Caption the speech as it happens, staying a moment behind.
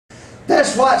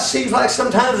That's why it seems like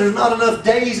sometimes there's not enough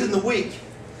days in the week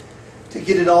to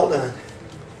get it all done.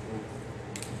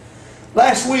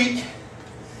 Last week,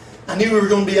 I knew we were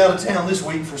going to be out of town this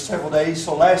week for several days.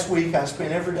 So last week I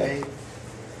spent every day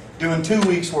doing 2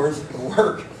 weeks worth of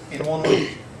work in 1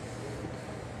 week.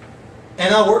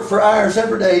 And I worked for hours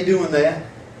every day doing that,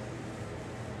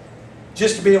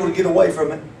 just to be able to get away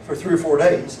from it for 3 or 4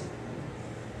 days.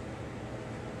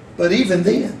 But even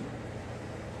then,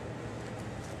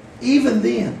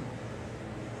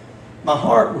 my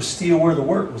heart was still where the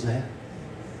work was at.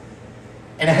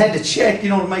 And I had to check,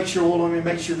 to make sure, well, let me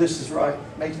make sure this is right.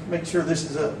 Make sure this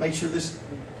is up. Make sure this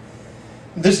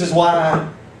is why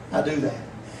I do that.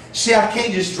 See, I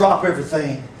can't just drop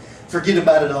everything, forget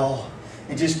about it all,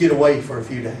 and just get away for a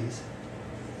few days.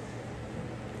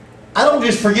 I don't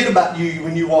just forget about you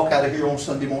when you walk out of here on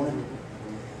Sunday morning.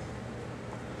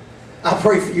 I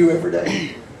pray for you every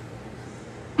day.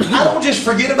 I don't just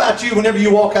forget about you whenever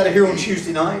you walk out of here on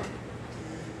Tuesday night.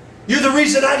 You're the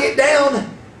reason I get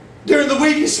down during the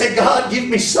week and say, God, give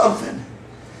me something.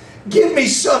 Give me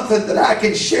something that I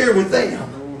can share with them.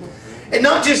 And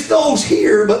not just those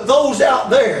here, but those out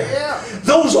there. Yeah.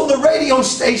 Those on the radio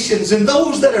stations and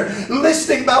those that are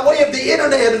listening by way of the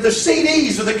internet or the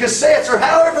CDs or the cassettes or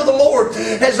however the Lord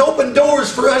has opened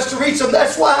doors for us to reach them.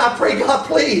 That's why I pray, God,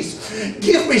 please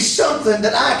give me something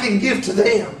that I can give to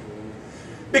them.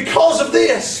 Because of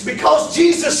this, because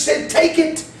Jesus said, take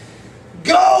it,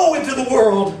 go into the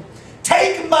world,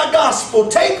 take my gospel,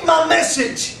 take my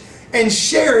message, and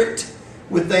share it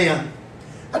with them.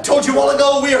 I told you a while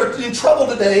ago, we are in trouble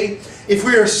today if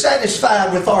we are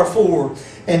satisfied with our 4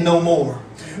 and no more.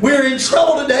 We are in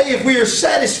trouble today if we are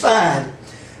satisfied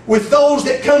with those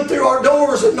that come through our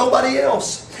doors and nobody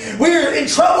else. We are in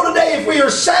trouble today if we are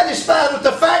satisfied with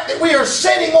the fact that we are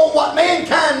sitting on what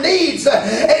mankind needs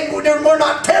and we're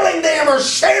not telling them or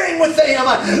sharing with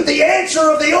them the answer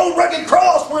of the old rugged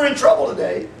cross. We're in trouble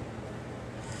today.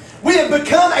 We have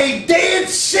become a Dead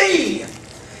Sea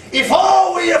if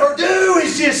all we ever do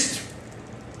is just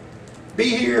be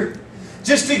here,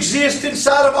 just exist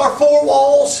inside of our 4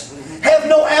 walls, have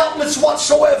no outlets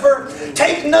whatsoever,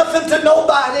 take nothing to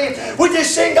nobody. We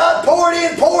just sing, God, pour it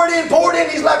in, pour it in, pour it in.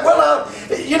 He's like, well,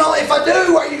 if I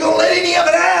do, are you going to let any of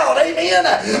it out? Amen.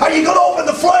 Are you going to open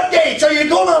the floodgates? Are you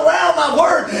going to allow my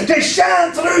word to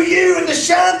shine through you and to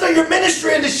shine through your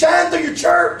ministry and to shine through your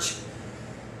church?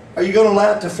 Are you going to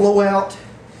allow it to flow out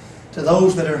to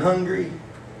those that are hungry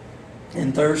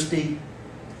and thirsty?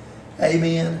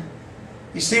 Amen.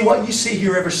 You see, what you see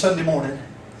here every Sunday morning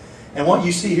and what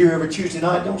you see here every Tuesday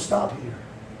night don't stop here.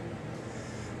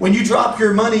 When you drop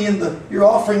your money your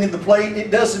offering in the plate,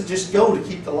 it doesn't just go to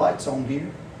keep the lights on here.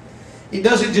 It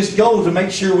doesn't just go to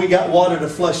make sure we got water to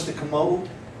flush the commode.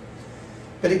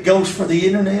 But it goes for the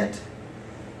internet,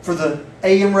 for the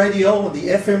AM radio and the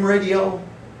FM radio,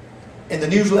 and the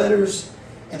newsletters,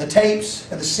 and the tapes,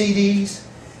 and the CDs,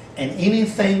 and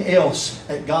anything else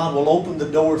that God will open the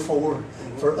door for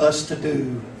us to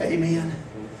do. Amen.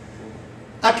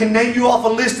 I can name you off a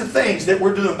list of things that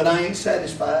we're doing, but I ain't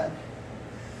satisfied.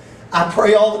 I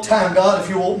pray all the time, God, if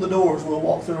you'll open the doors, we'll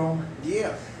walk through them.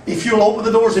 Yeah. If you'll open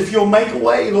the doors, if you'll make a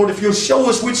way, Lord, if you'll show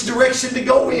us which direction to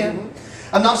go in.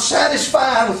 I'm not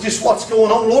satisfied with just what's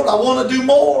going on. Lord, I want to do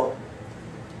more.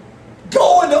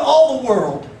 Go into all the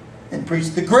world and preach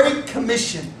the Great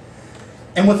Commission.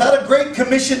 And without a Great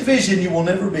Commission vision, you will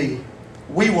never be.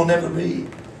 We will never be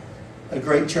a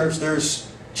great church.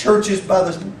 There's churches by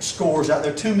the scores out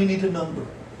there, too many to number,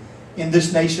 in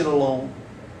this nation alone,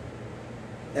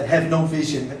 that have no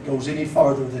vision that goes any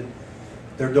farther than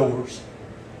their doors.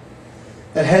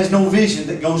 That has no vision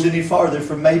that goes any farther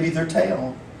from maybe their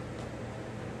town.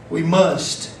 We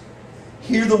must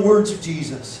hear the words of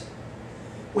Jesus.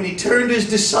 When He turned to His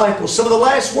disciples, some of the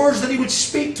last words that He would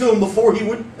speak to them before He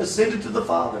would ascend to the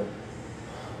Father,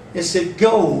 it said,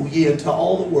 go ye into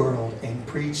all the world and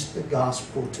preach the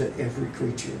gospel to every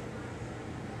creature.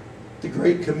 The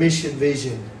Great Commission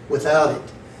vision. Without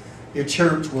it, your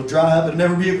church will dry up. It'll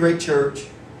never be a great church.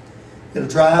 It'll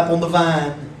dry up on the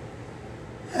vine.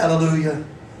 Hallelujah.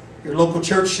 Your local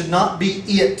church should not be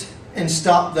it and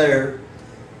stop there.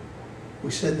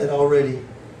 We said that already.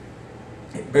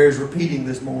 It bears repeating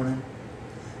this morning.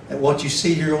 That what you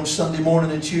see here on Sunday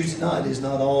morning and Tuesday night is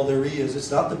not all there is.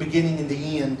 It's not the beginning and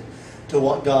the end to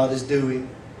what God is doing.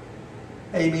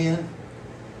 Amen.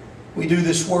 We do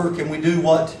this work and we do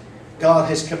what God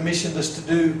has commissioned us to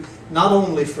do, not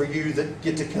only for you that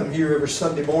get to come here every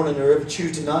Sunday morning or every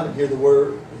Tuesday night and hear the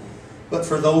Word, but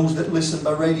for those that listen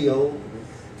by radio,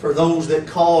 For those that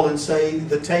call and say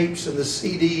the tapes and the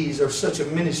CDs are such a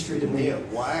ministry to me.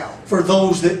 Wow. For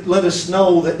those that let us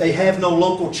know that they have no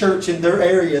local church in their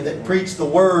area that preach the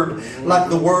Word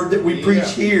like the Word that we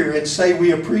preach here, and say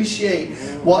we appreciate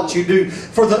what you do.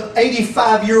 For the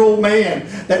 85-year-old man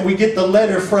that we get the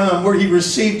letter from where he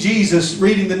received Jesus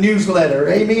reading the newsletter.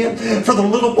 Amen. For the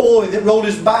little boy that rode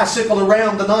his bicycle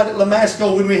around the night at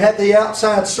Lamasco when we had the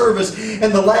outside service,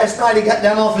 and the last night he got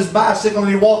down off his bicycle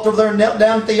and he walked over there and knelt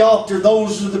down at the altar.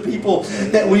 Those are the people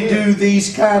that we do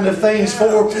these kind of things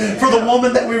for. For the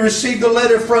woman that we received the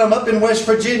letter from up in West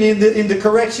Virginia in the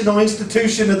correctional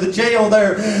institution of the jail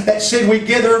there, that said we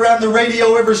gather around the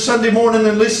radio every Sunday morning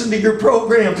and listen to your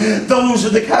program. Those are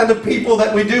the kind of people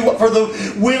that we do. For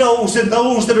the widows and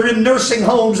those that are in nursing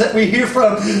homes that we hear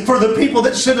from. For the people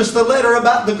that sent us the letter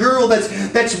about the girl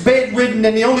that's bedridden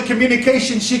and the only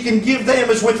communication she can give them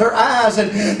is with her eyes,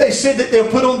 and they said that they'll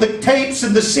put on the tapes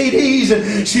and the CDs,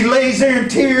 and she lays there and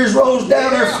tears rolls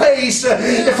down her face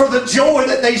for the joy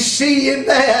that they see in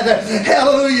that.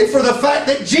 Hallelujah. For the fact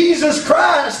that Jesus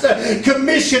Christ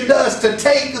commissioned us to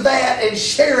take that and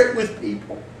share it with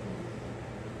people.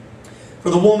 For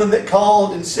the woman that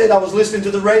called and said, I was listening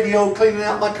to the radio cleaning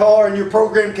out my car and your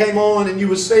program came on and you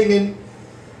was singing,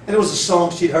 and it was a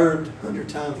song she'd heard 100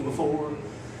 times before.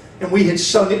 And we had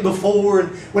sung it before, and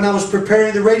when I was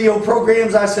preparing the radio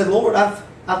programs, I said, Lord, I've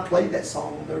played that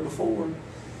song there before,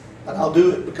 and I'll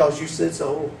do it because you said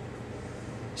so.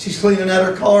 She's cleaning out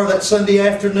her car that Sunday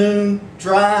afternoon,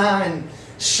 dry and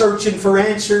searching for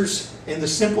answers, in the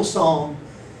simple song,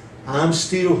 I'm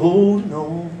still holding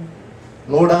on.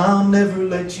 Lord, I'll never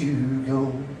let you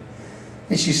go.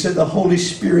 And she said the Holy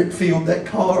Spirit filled that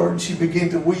car, and she began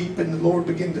to weep, and the Lord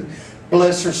began to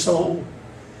bless her soul.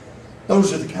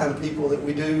 Those are the kind of people that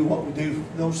we do what we do.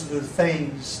 Those are the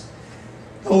things.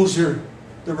 Those are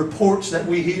the reports that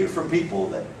we hear from people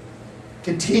that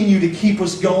continue to keep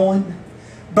us going,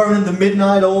 burning the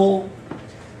midnight oil.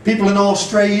 People in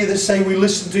Australia that say we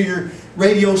listen to your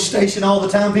radio station all the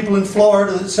time. People in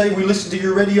Florida that say we listen to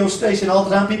your radio station all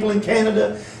the time. People in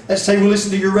Canada that say we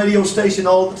listen to your radio station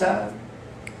all the time.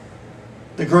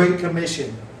 The Great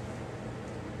Commission.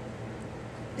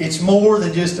 It's more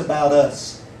than just about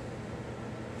us.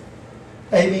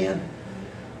 Amen.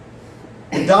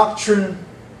 The doctrine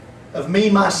of me,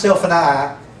 myself, and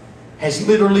I has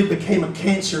literally become a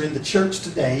cancer in the church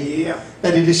today.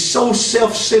 That it is so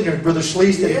self-centered, Brother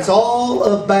Sleece, that it's all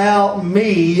about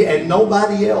me and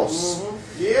nobody else.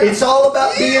 It's all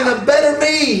about being a better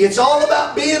me. It's all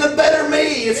about being a better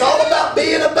me. It's all about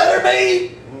being a better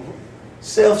me.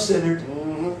 Self-centered.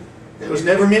 It was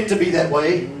never meant to be that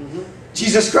way.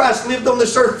 Jesus Christ lived on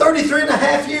this earth 33 and a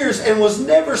half years and was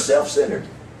never self-centered.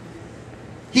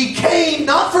 He came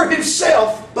not for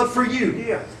Himself, but for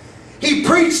you. He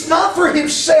preached not for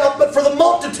Himself, but for the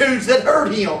multitudes that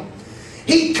heard Him.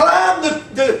 He climbed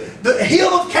the hill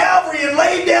of Calvary and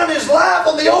laid down His life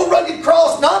on the old rugged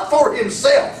cross, not for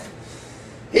Himself.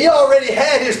 He already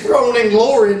had His throne in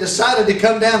glory and decided to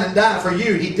come down and die for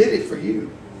you. He did it for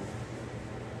you.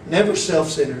 Never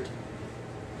self-centered.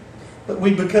 But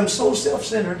we've become so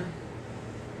self-centered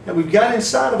that we've got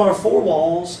inside of our four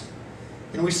walls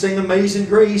and we sing Amazing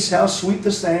Grace, how sweet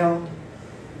the sound.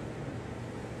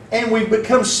 And we've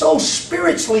become so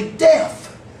spiritually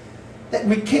deaf that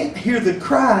we can't hear the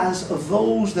cries of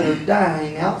those that are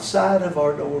dying outside of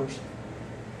our doors.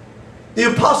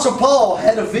 The Apostle Paul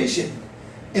had a vision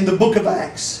in the book of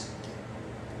Acts.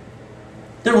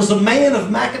 There was a man of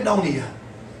Macedonia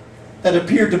that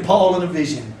appeared to Paul in a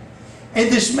vision. And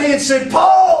this man said,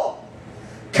 Paul,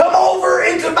 come over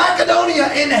into Macedonia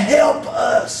and help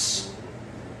us.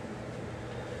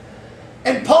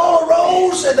 And Paul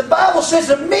arose, and the Bible says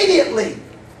immediately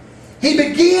he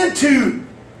began to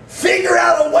figure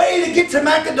out a way to get to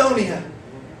Macedonia.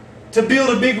 To build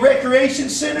a big recreation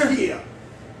center.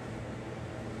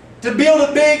 To build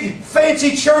a big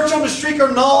fancy church on the street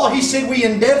or no. He said we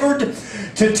endeavored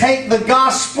to take the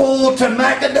gospel to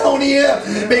Macedonia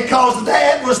because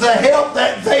that was the help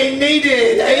that they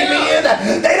needed.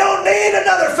 Amen. They don't need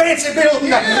another fancy building.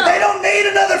 They don't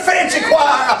need another fancy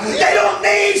choir. They don't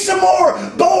need some more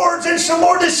boards and some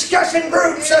more discussion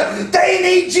groups. They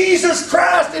need Jesus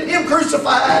Christ and Him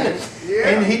crucified.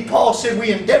 And Paul said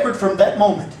we endeavored from that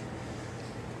moment.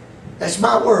 That's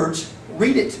my words.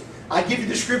 Read it. I give you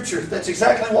the scripture. That's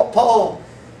exactly what Paul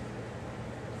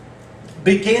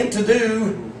began to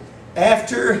do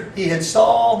after he had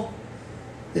saw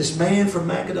this man from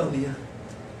Macedonia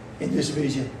in this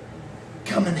vision.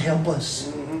 Come and help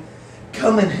us.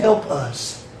 Come and help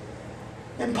us.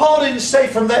 And Paul didn't say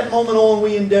from that moment on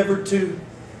we endeavored to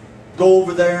go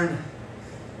over there and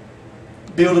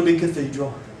Build a big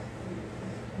cathedral.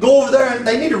 Go over there, and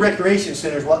they need a recreation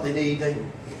center is what they need.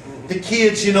 The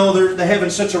kids, you know, they're having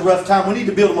such a rough time. We need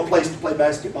to build them a place to play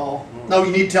basketball. No,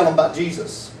 you need to tell them about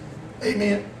Jesus.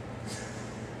 Amen.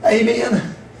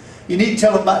 Amen. You need to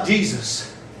tell them about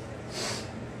Jesus.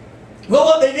 Well,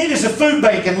 what they need is a food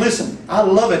bank. And listen, I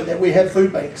love it that we have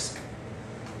food banks.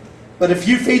 But if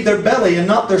you feed their belly and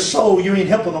not their soul, you ain't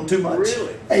helping them too much.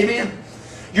 Really? Amen.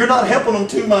 You're not helping them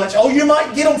too much. Oh, you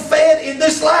might get them fed in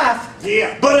this life.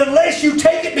 Yeah. But unless you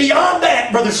take it beyond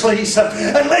that, Brother Sleece,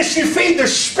 unless you feed their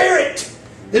spirit,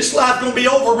 this life is going to be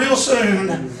over real soon.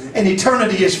 And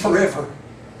eternity is forever.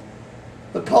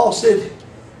 But Paul said,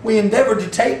 we endeavored to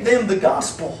take them the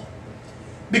gospel.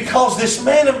 Because this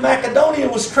man of Macedonia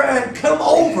was crying, come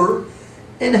over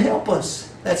and help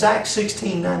us. That's Acts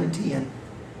 16, 9 and 10.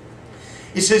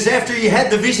 It says, after he had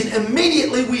the vision,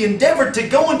 immediately we endeavored to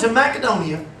go into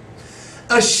Macedonia,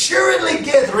 assuredly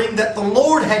gathering that the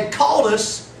Lord had called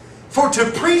us for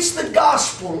to preach the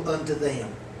gospel unto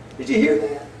them. Did you hear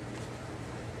that?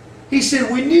 He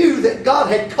said, we knew that God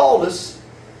had called us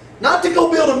not to go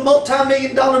build a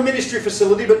multi-million-dollar ministry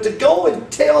facility, but to go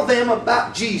and tell them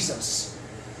about Jesus.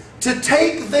 To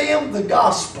take them the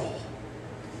gospel.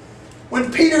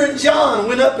 When Peter and John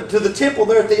went up to the temple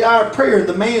there at the hour of prayer,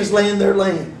 the man's laying there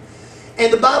laying.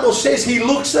 And the Bible says he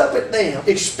looks up at them,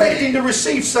 expecting to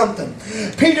receive something.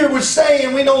 Peter was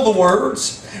saying, we know the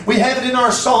words. We have it in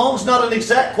our Psalms, not an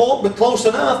exact quote, but close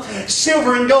enough.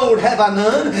 Silver and gold have I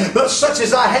none, but such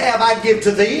as I have I give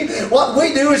to thee. What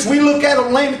we do is we look at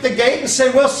them laying at the gate and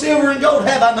say, well, silver and gold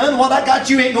have I none. What I got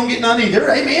you ain't going to get none either.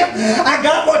 Amen? I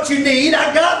got what you need.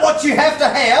 I got what you have to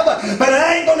have, but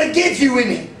I ain't going to give you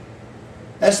any.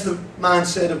 That's the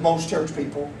mindset of most church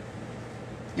people.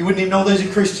 You wouldn't even know there's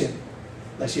a Christian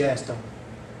unless you asked them.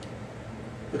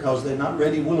 Because they're not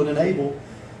ready, willing, and able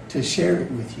to share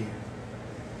it with you.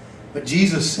 But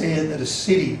Jesus said that a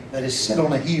city that is set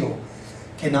on a hill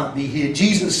cannot be hid.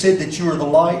 Jesus said that you are the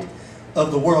light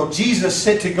of the world. Jesus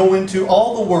said to go into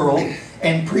all the world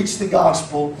and preach the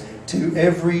gospel to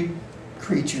every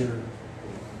creature.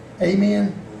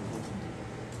 Amen.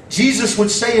 Jesus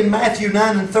would say in Matthew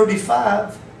 9 and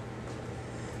 35,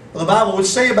 the Bible would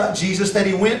say about Jesus that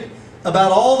he went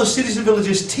about all the cities and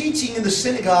villages teaching in the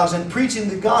synagogues and preaching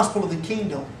the gospel of the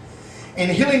kingdom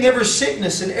and healing every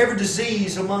sickness and every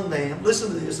disease among them.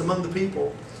 Listen to this, among the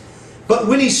people. But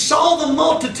when he saw the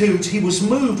multitudes, he was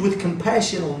moved with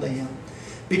compassion on them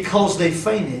because they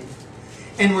fainted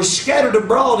and were scattered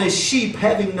abroad as sheep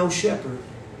having no shepherd.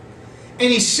 And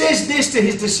he says this to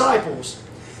his disciples,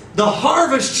 the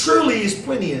harvest truly is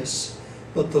plenteous,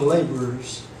 but the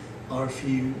laborers are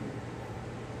few.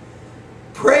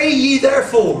 Pray ye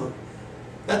therefore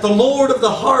that the Lord of the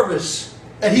harvest,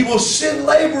 that he will send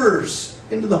laborers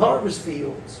into the harvest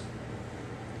fields.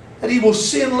 That he will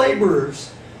send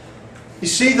laborers. You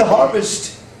see, the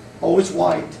harvest, oh, it's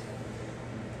white.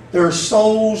 There are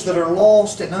souls that are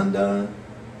lost and undone.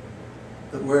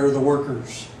 But where are the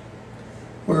workers?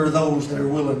 Where are those that are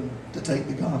willing to take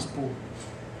the gospel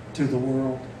to the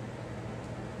world?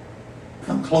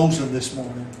 I'm closing this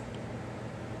morning.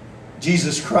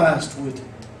 Jesus Christ would,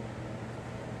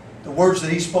 the words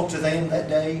that he spoke to them that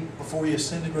day before he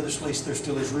ascended, Brother Sleece, they're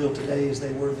still as real today as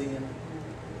they were then.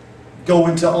 Go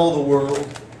into all the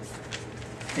world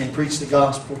and preach the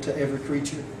gospel to every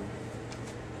creature.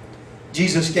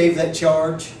 Jesus gave that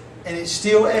charge, and it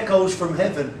still echoes from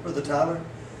heaven, Brother Tyler.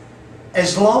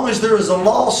 As long as there is a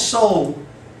lost soul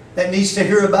that needs to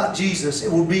hear about Jesus,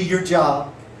 it will be your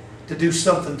job to do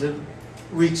something to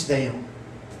reach them.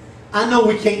 I know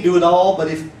we can't do it all, but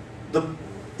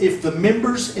if the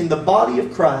members in the body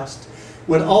of Christ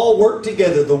would all work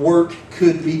together, the work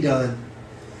could be done.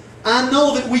 I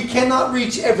know that we cannot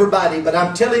reach everybody, but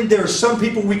I'm telling you, there are some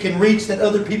people we can reach that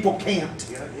other people can't.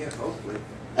 Yeah, hopefully.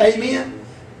 Amen.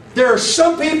 There are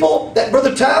some people that,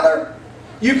 Brother Tyler,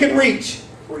 you can reach.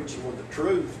 Reach them with the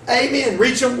truth. Amen.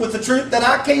 Reach them with the truth that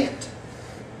I can't.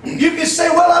 You can say,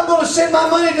 well, I'm going to send my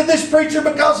money to this preacher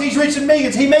because he's reaching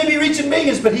millions. He may be reaching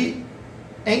millions, but he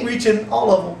ain't reaching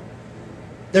all of them.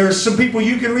 There are some people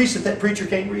you can reach that preacher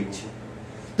can't reach.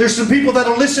 There's some people that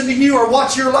will listen to you or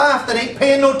watch your life that ain't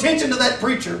paying no attention to that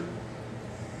preacher.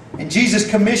 And Jesus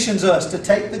commissions us to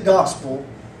take the gospel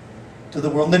to the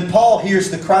world. And then Paul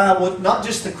hears the cry, not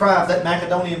just the cry of that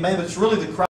Macedonian man, but it's really the cry